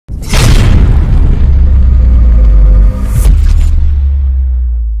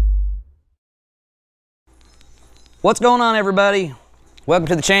What's going on, everybody? Welcome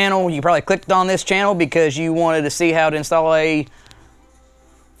to the channel. You probably clicked on this channel because you wanted to see how to install a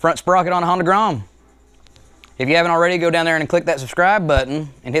front sprocket on a Honda GROM. If you haven't already, go down there and click that subscribe button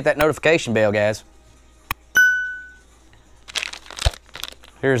and hit that notification bell, guys.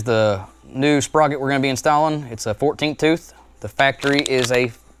 Here's the new sprocket we're going to be installing. It's a 14 tooth. The factory is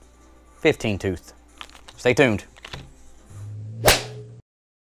a 15 tooth. Stay tuned.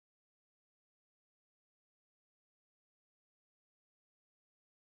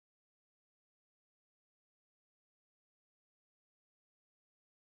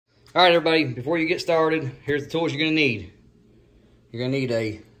 All right, everybody, before you get started, here's the tools you're gonna need. You're gonna need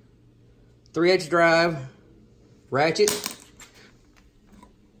a 3/8 drive ratchet,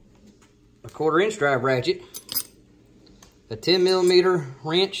 a 1/4 inch drive ratchet, a 10mm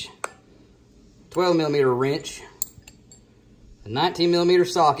wrench, 12mm wrench, a 19mm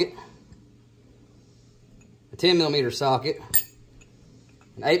socket, a 10mm socket,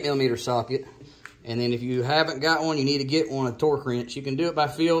 an 8mm socket, and then if you haven't got one, you need to get one, a torque wrench. You can do it by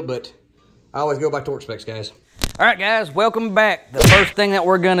feel, but I always go by torque specs, guys. All right, guys, welcome back. The first thing that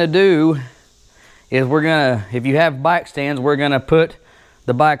we're gonna do is if you have bike stands, we're gonna put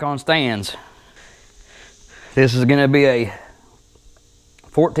the bike on stands. This is gonna be a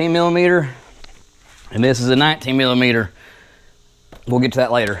 14mm, and this is a 19mm. We'll get to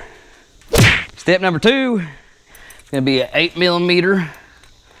that later. Step number 2 is gonna be an 8mm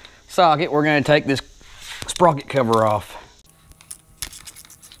socket. We're going to take this sprocket cover off.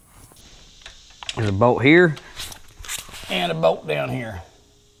 There's a bolt here and a bolt down here.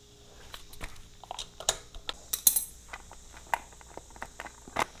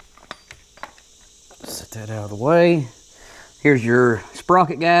 Set that out of the way. Here's your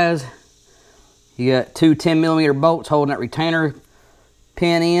sprocket, guys. You got two 10mm bolts holding that retainer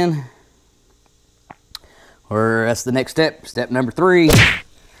pin in. Or that's the next step. Step number 3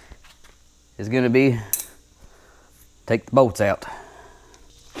 is going to be take the bolts out.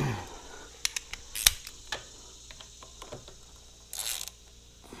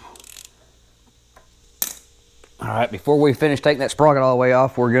 All right, before we finish taking that sprocket all the way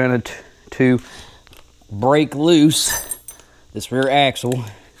off, we're going to break loose this rear axle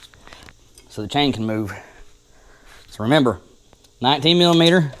so the chain can move. So remember,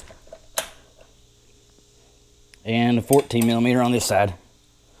 19mm and a 14mm on this side.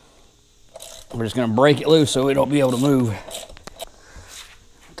 We're just gonna break it loose so it don't be able to move.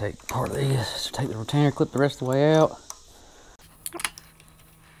 Take part of this, take the retainer clip the rest of the way out.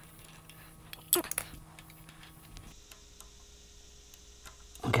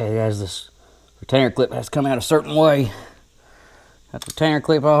 Okay, guys, this retainer clip has to come out a certain way. Got the retainer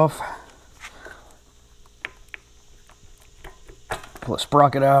clip off. Pull the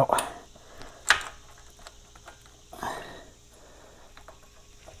sprocket out.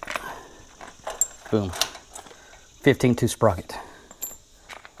 Boom. 15 tooth sprocket.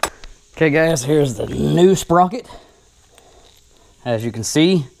 Okay, guys, here's the new sprocket. As you can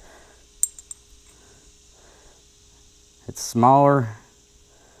see, it's smaller,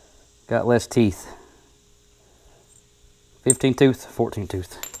 got less teeth. 15 tooth, 14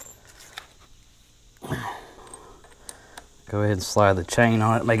 tooth. Go ahead and slide the chain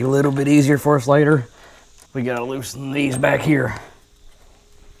on it, make it a little bit easier for us later. We gotta loosen these back here.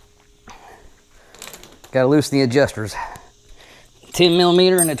 Gotta loosen the adjusters.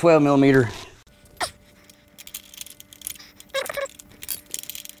 10mm and a 12mm.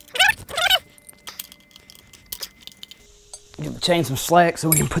 Give the chain some slack so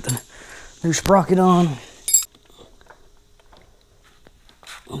we can put the new sprocket on.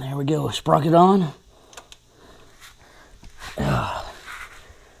 And there we go, sprocket on.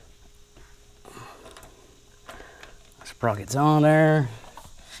 Sprocket's on there.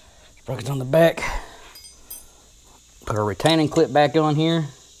 Sprocket's on the back. Put our retaining clip back on here.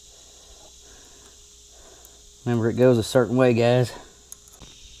 Remember, it goes a certain way, guys.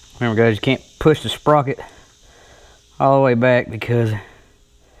 Remember, guys, you can't push the sprocket all the way back because that's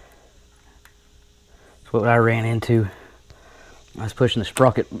what I ran into. I was pushing the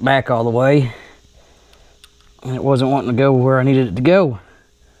sprocket back all the way and it wasn't wanting to go where I needed it to go.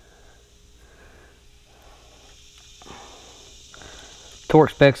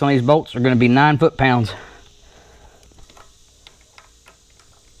 Torque specs on these bolts are going to be 9 foot-pounds.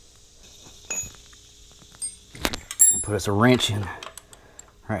 Put us a wrench in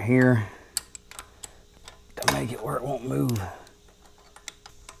right here to make it where it won't move.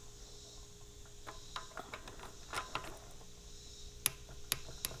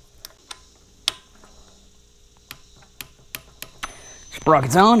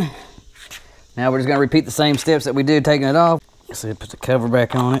 Sprocket's on. Now we're just gonna repeat the same steps that we did taking it off. So put the cover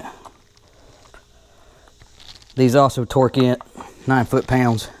back on it. These also torque in 9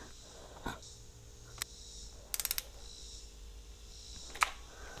 foot-pounds.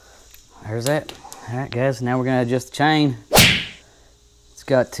 There's that. All right, guys, now we're gonna adjust the chain. It's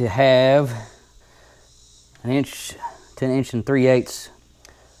got to have 1 inch, 10 inch and 3/8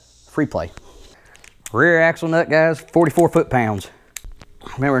 free play. Rear axle nut, guys, 44 foot-pounds.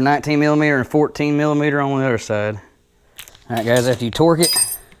 Remember 19 millimeter and 14 millimeter on the other side. All right, guys, after you torque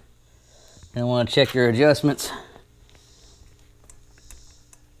it, you'll want to check your adjustments.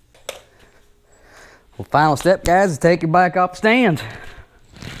 Well, final step, guys, is take your bike off the stands.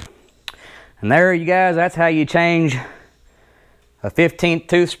 And there you guys, that's how you change a 15th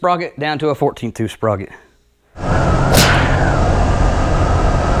tooth sprocket down to a 14th tooth sprocket.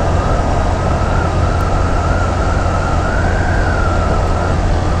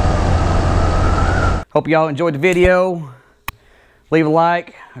 Hope y'all enjoyed the video. Leave a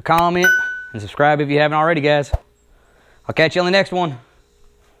like, a comment, and subscribe if you haven't already, guys. I'll catch you on the next one.